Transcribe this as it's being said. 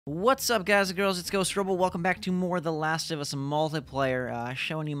What's up, guys and girls? It's GhostRobo. Welcome back to more The Last of Us multiplayer.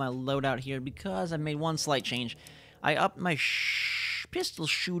 Showing you my loadout here because I made one slight change. I upped my pistol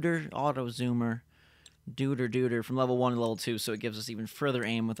shooter auto zoomer duder from level 1 to level 2, so it gives us even further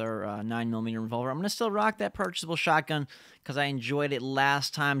aim with our 9mm revolver. I'm going to still rock that purchasable shotgun because I enjoyed it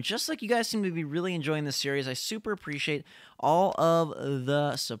last time. Just like you guys seem to be really enjoying this series, I super appreciate all of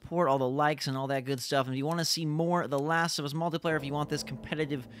the support, all the likes, and all that good stuff. And if you want to see more The Last of Us multiplayer, if you want this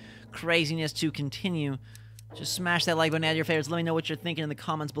competitive craziness to continue, just smash that like button, add your favorites, let me know what you're thinking in the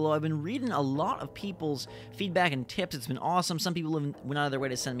comments below. I've been reading a lot of people's feedback and tips. It's been awesome. Some people went out of their way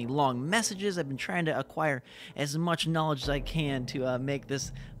to send me long messages. I've been trying to acquire as much knowledge as I can to make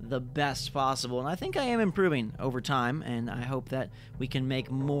this the best possible. And I think I am improving over time, and I hope that we can make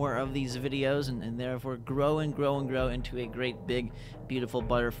more of these videos and therefore grow into a great, big, beautiful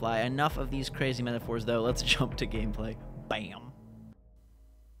butterfly. Enough of these crazy metaphors, though. Let's jump to gameplay. Bam.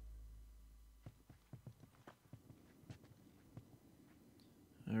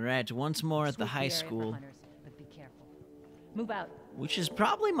 Alright, once more at the high school. But be careful. Move out. Which is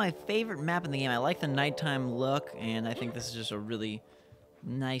probably my favorite map in the game. I like the nighttime look, and I think this is just a really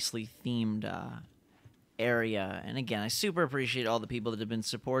nicely themed area. And again, I super appreciate all the people that have been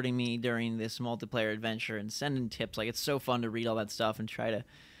supporting me during this multiplayer adventure and sending tips. Like, it's so fun to read all that stuff and try to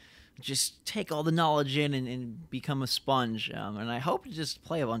just take all the knowledge in and become a sponge. And I hope to just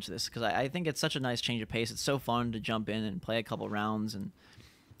play a bunch of this, because I think it's such a nice change of pace. It's so fun to jump in and play a couple rounds, and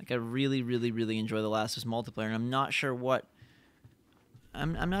like, I really enjoy The Last of Us multiplayer, and I'm not sure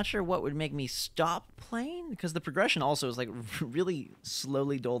what would make me stop playing, because the progression also is like really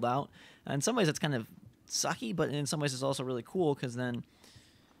slowly doled out. And in some ways it's kind of sucky, but in some ways it's also really cool, because then,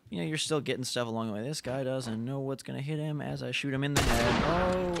 you know, you're still getting stuff along the way. This guy doesn't know what's gonna hit him as I shoot him in the head.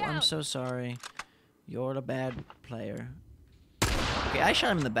 Oh, I'm so sorry. You're a bad player. Okay, I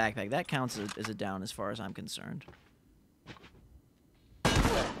shot him in the backpack. That counts as a down as far as I'm concerned.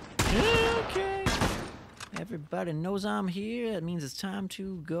 Okay. Everybody knows I'm here. That means it's time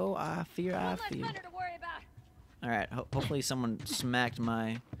to go. I fear. Alright, hopefully someone smacked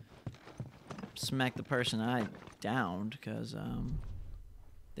the person I downed, because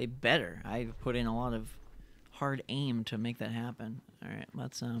they better. I put in a lot of hard aim to make that happen. Alright,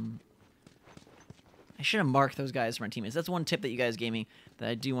 let's I should have marked those guys for my teammates. That's one tip that you guys gave me that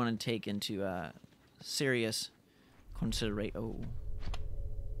I do want to take into serious consideration. Oh.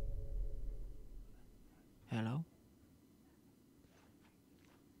 Hello?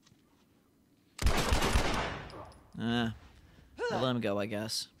 I'll let him go, I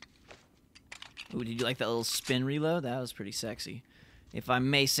guess. Ooh, did you like that little spin reload? That was pretty sexy. If I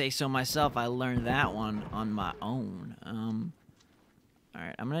may say so myself, I learned that one on my own.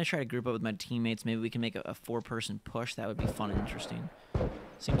 Alright, I'm gonna try to group up with my teammates. Maybe we can make a four-person push. That would be fun and interesting.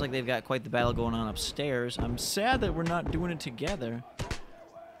 Seems like they've got quite the battle going on upstairs. I'm sad that we're not doing it together.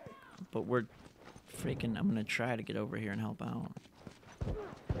 But we're freaking, I'm gonna try to get over here and help out.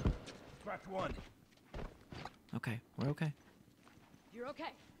 Cracked one. Okay, we're okay. You're okay.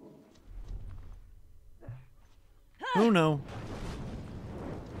 Oh no.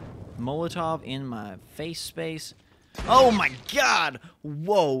 Molotov in my face space. Oh my god!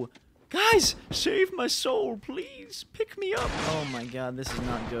 Whoa! Guys, save my soul, please! Pick me up! Oh my god, this is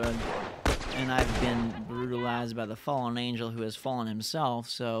not good. And I've been brutalized by the fallen angel who has fallen himself,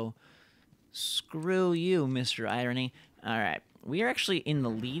 so screw you, Mr. Irony. Alright, we are actually in the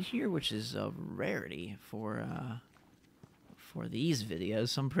lead here, which is a rarity for these videos,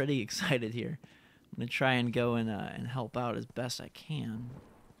 so I'm pretty excited here. I'm going to try and go and help out as best I can.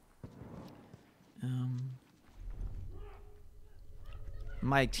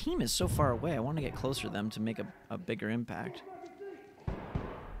 My team is so far away, I want to get closer to them to make a bigger impact.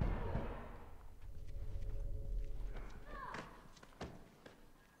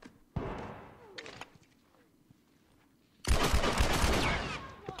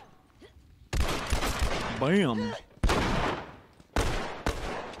 Bam!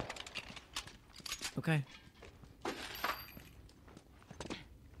 Okay.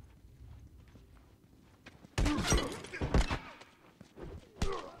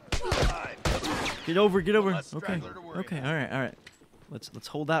 Get over. Okay. Okay, alright. Let's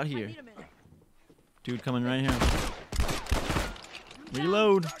hold out here. Dude coming right here.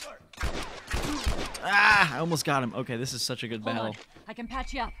 Reload! Ah! I almost got him. Okay, this is such a good battle. Hold on. I can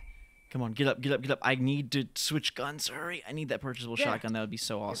patch you up. Come on, get up. I need to switch guns. Hurry. I need that purchasable shotgun. That would be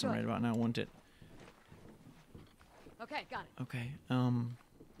so awesome right about now, wouldn't it? Okay, got it. Okay,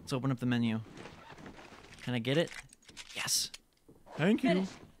 let's open up the menu. Can I get it? Yes. Thank you. Finish.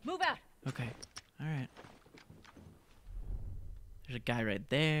 Move out. Okay. Alright. There's a guy right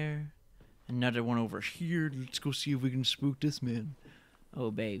there. Another one over here. Let's go see if we can spook this man.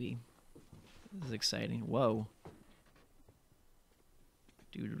 Oh, baby. This is exciting. Whoa.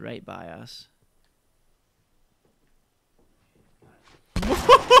 Dude right by us.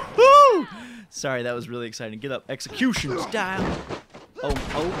 Sorry, that was really exciting. Get up. Execution style.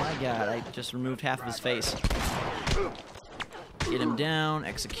 Oh my god. I just removed half of his face. Get him down.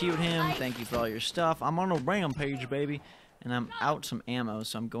 Execute him. Thank you for all your stuff. I'm on a rampage, baby. And I'm out some ammo,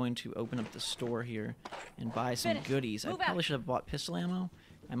 so I'm going to open up the store here and buy some goodies. I probably should have bought pistol ammo.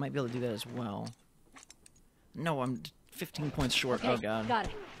 I might be able to do that as well. No, I'm 15 points short. Okay, oh, God. Got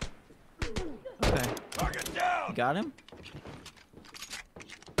it. Okay. You got him?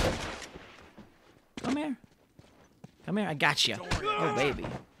 Come here. Come here. I got you. Oh, baby.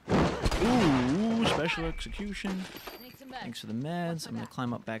 Ooh, special execution. Thanks for the meds. I'm going to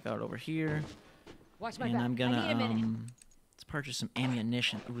climb up back out over here. Watch my And back. I'm going I need a minute. to let's purchase some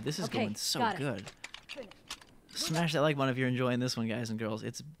ammunition. Ooh, this is Okay, going so got it. good. Smash that like button if you're enjoying this one, guys and girls.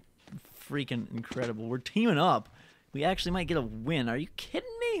 It's freaking incredible. We're teaming up. We actually might get a win. Are you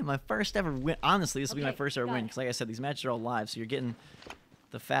kidding me? My first ever win. Honestly, this will be my Okay, first ever got win. it. Because like I said, these matches are all live. So you're getting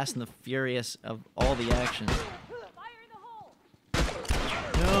the fast and the furious of all the action.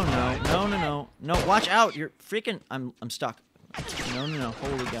 No. No, watch out. You're freaking... I'm stuck. No.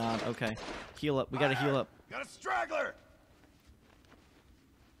 Holy God. Okay. Heal up. We gotta heal up. Got a straggler!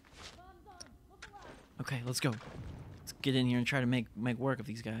 Okay, let's go. Let's get in here and try to make work of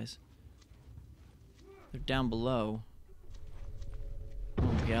these guys. They're down below.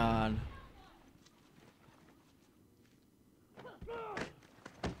 Oh God.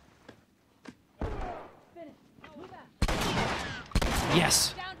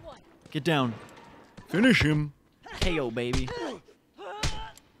 Yes! Get down. Finish him. KO, baby.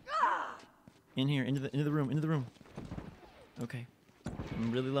 In here, into the room. Okay.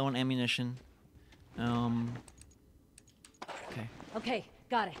 I'm really low on ammunition. Okay. Okay,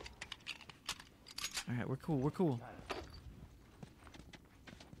 got it. All right, we're cool.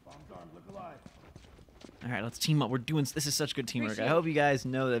 All right, let's team up. We're doing this is such good teamwork. I hope you guys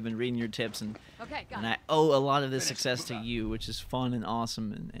know that I've been reading your tips and Okay, got and it. I owe a lot of this success to you, which is fun and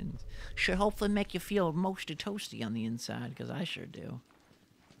awesome and should hopefully make you feel mostly toasty on the inside, because I sure do.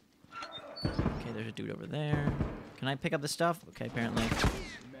 Okay, there's a dude over there. Can I pick up the stuff? Okay, apparently.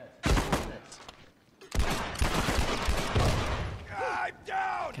 I'm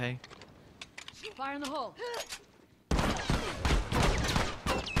down! Okay. Fire in the hole.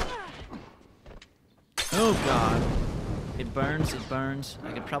 Oh God. It burns.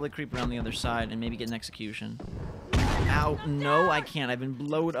 I could probably creep around the other side and maybe get an execution. Ow, no, I can't. I've been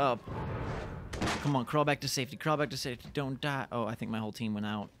blowed up. Come on, crawl back to safety. Don't die. Oh, I think my whole team went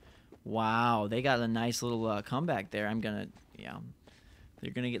out. Wow, they got a nice little comeback there. Yeah.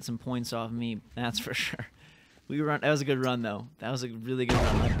 They're gonna get some points off me, that's for sure. That was a good run, though. That was a really good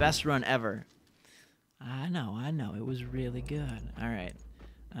run. My best run ever. I know. It was really good. All right.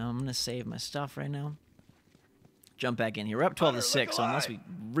 I'm gonna save my stuff right now. Jump back in here. We're up 12-6, so unless we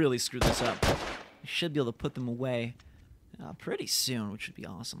really screw this up, we should be able to put them away pretty soon, which would be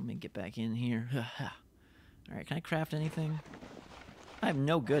awesome. Let me get back in here. All right, can I craft anything? I have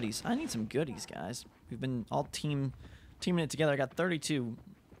no goodies. I need some goodies, guys. We've been all teaming it together. I got 32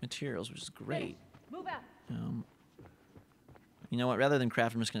 materials, which is great. Move out. You know what? Rather than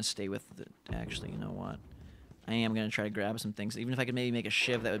craft, I'm just gonna stay with it. Actually, you know what? I am gonna try to grab some things. Even if I could maybe make a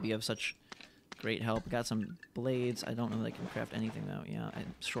shiv, that would be of such great help. Got some blades. I don't know that I can craft anything though. Yeah,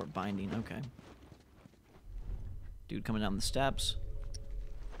 short binding. Okay. Dude coming down the steps.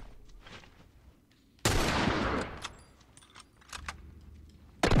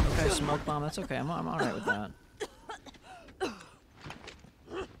 Okay, smoke bomb. That's okay. I'm all right with that.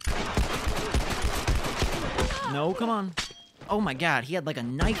 No, come on. Oh my God, he had like a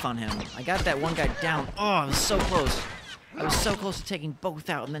knife on him. I got that one guy down. Oh, I was so close. I was so close to taking both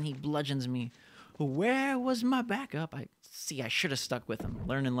out, and then he bludgeons me. Where was my backup? I should have stuck with him.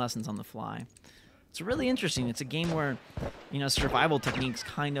 Learning lessons on the fly. It's really interesting. It's a game where, you know, survival techniques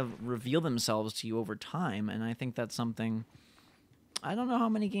kind of reveal themselves to you over time, and I think that's something... I don't know how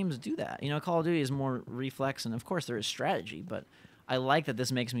many games do that. You know, Call of Duty is more reflex, and of course there is strategy, but I like that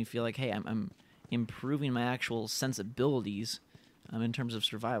this makes me feel like, hey, I'm improving my actual sensibilities in terms of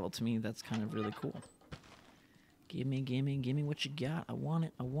survival. To me, that's kind of really cool. Give me what you got. I want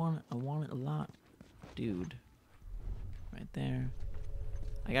it a lot. Dude. Right there.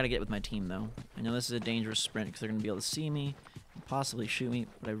 I gotta get with my team, though. I know this is a dangerous sprint because they're gonna be able to see me and possibly shoot me,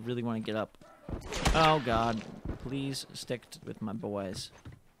 but I really want to get up. Oh, God. Please stick with my boys.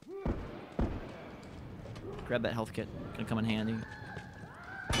 Grab that health kit. Gonna come in handy.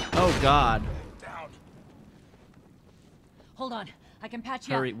 Oh, God. Down. Hold on. I can patch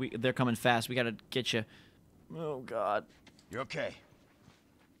you Hurry, up. they're coming fast. We gotta get you. Oh, God. You okay?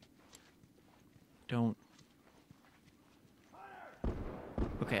 Don't.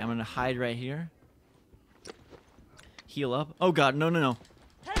 Okay, I'm gonna hide right here. Heal up. Oh, God, no, no, no.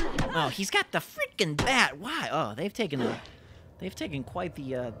 Oh, he's got the freaking bat. Why? Oh, they've taken quite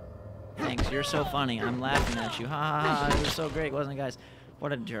the, thanks, you're so funny. I'm laughing at you. Ha ha ha, it was so great, wasn't it, guys?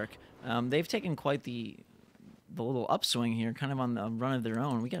 What a jerk. They've taken quite the little upswing here, kind of on the run of their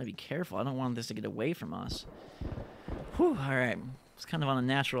own. We gotta be careful. I don't want this to get away from us. Whew, alright. It's kind of on a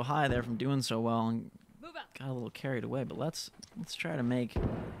natural high there from doing so well and Move out. got a little carried away, but let's try to make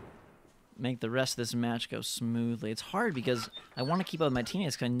the rest of this match go smoothly. It's hard because I want to keep up with my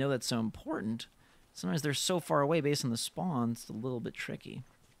teammates because I know that's so important. Sometimes they're so far away based on the spawn, it's a little bit tricky.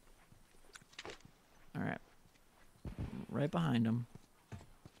 Alright. Right behind them.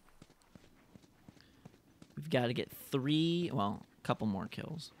 We've got to get a couple more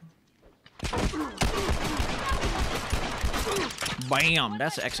kills. Bam!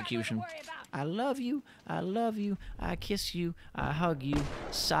 That's execution. I love you, I kiss you, I hug you.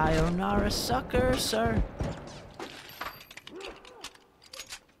 Sayonara, sucker, sir.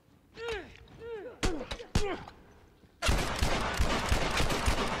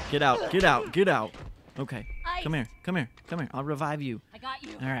 Get out, get out, get out. Okay, come here, come here, come here. I'll revive you. I got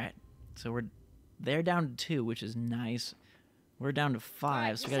you. All right, so they're down to 2, which is nice. We're down to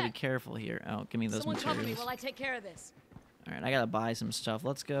 5, so we gotta be careful here. Oh, give me those Someone cover me materials. while I take care of this. All right, I gotta buy some stuff.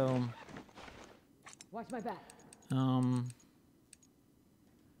 Let's go. Watch my back.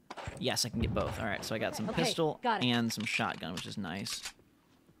 Yes, I can get both. All right, so I got some Okay, pistol got it. and some shotgun, which is nice.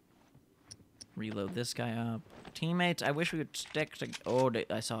 Reload this guy up. Teammates, I wish we would stick to... Oh,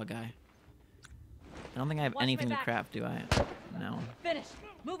 I saw a guy. I don't think I have Watch my anything to back. craft, do I? No. Finish.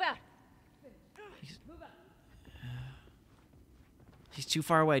 Move out. He's too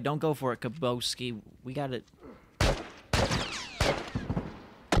far away. Don't go for it, Kaboski. We got it.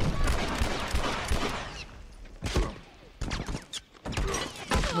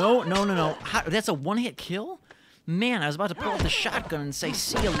 No, no, no, no. That's a one-hit kill? Man, I was about to pull out the shotgun and say,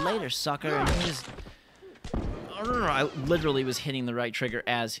 see you later, sucker. And he just... I literally was hitting the right trigger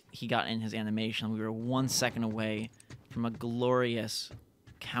as he got in his animation. We were 1 second away from a glorious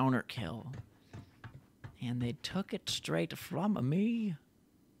counter kill. And they took it straight from me.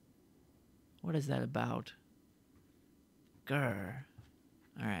 What is that about? Grr.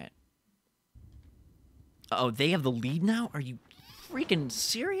 Alright. Oh, they have the lead now? Are you freaking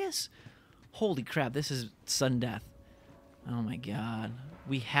serious? Holy crap, this is sudden death. Oh my god.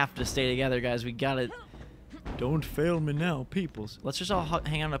 We have to stay together, guys. We gotta... Don't fail me now, peoples. Let's just all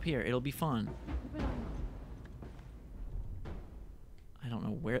hang out up here. It'll be fun. I don't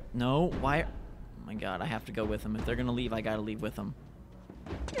know where... No, why... Oh my god, I have to go with them. If they're gonna leave, I gotta leave with them.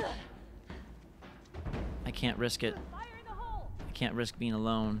 I can't risk it. I can't risk being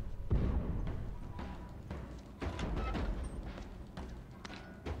alone.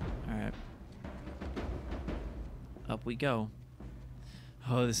 Alright. Up we go.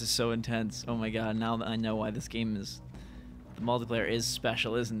 Oh, this is so intense. Oh my god, now that I know why this game is... The multiplayer is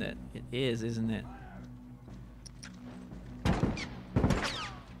special, isn't it? It is, isn't it? There's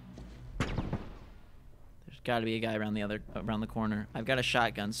gotta be a guy around the corner. I've got a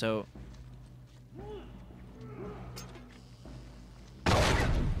shotgun, so...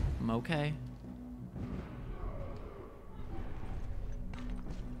 I'm okay.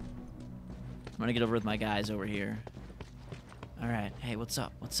 I'm gonna get over with my guys over here. Alright, hey, what's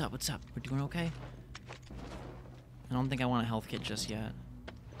up? What's up? What's up? We're doing okay? I don't think I want a health kit just yet.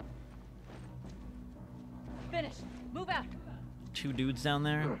 Finish. Move out. 2 dudes down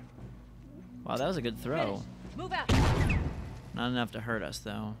there? Wow, that was a good throw. Finish. Move out. Not enough to hurt us,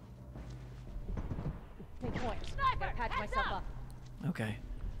 though. Take point. Sniper. Patch myself up. Okay.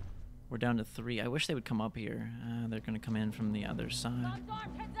 We're down to 3. I wish they would come up here. They're gonna come in from the other side.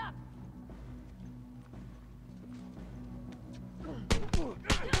 Heads up.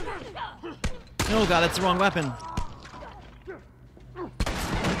 Oh god, that's the wrong weapon.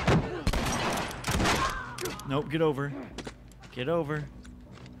 Nope, get over. Get over.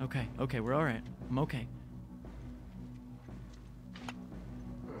 Okay, okay, we're alright. I'm okay.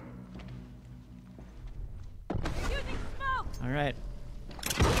 Alright.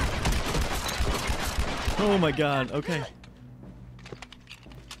 Oh my god, okay.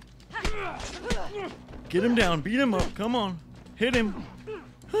 Get him down, beat him up, come on. Hit him.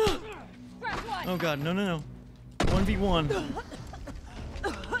 Oh god, no, no, no. 1v1.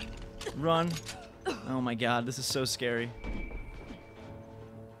 Run. Oh my god, this is so scary.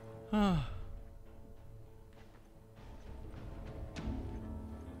 I'm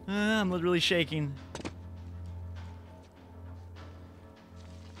literally shaking.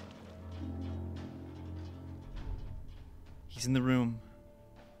 He's in the room.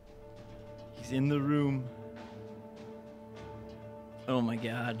 He's in the room. Oh my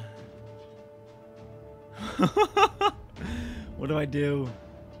god. What do I do?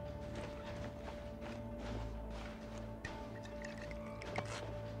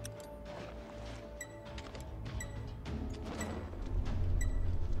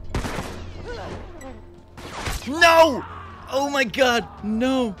 No! Oh my god,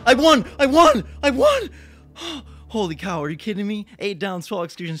 no! I won! I won! I won! Holy cow, are you kidding me? 8 downs, 12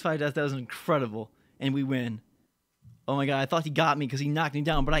 executions, 5 deaths. That was incredible. And we win. Oh my god, I thought he got me because he knocked me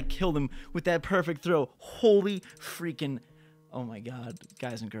down, but I killed him with that perfect throw. Holy freaking... Oh my god,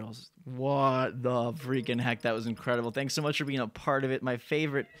 guys and girls. What the freaking heck? That was incredible. Thanks so much for being a part of it. My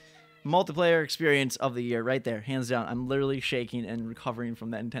favorite multiplayer experience of the year right there, hands down. I'm literally shaking and recovering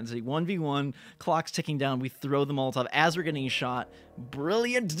from that intensity. 1v1, clock's ticking down. We throw the Molotov as we're getting shot.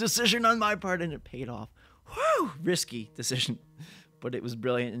 Brilliant decision on my part, and it paid off. Whew, risky decision, but it was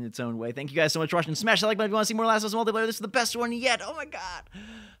brilliant in its own way. Thank you guys so much for watching. Smash that like button if you want to see more Last of Us multiplayer. This is the best one yet. Oh my god.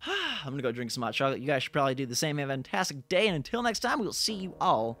 I'm gonna go drink some hot chocolate. You guys should probably do the same. Have a fantastic day, and until next time, we'll see you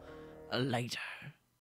all later.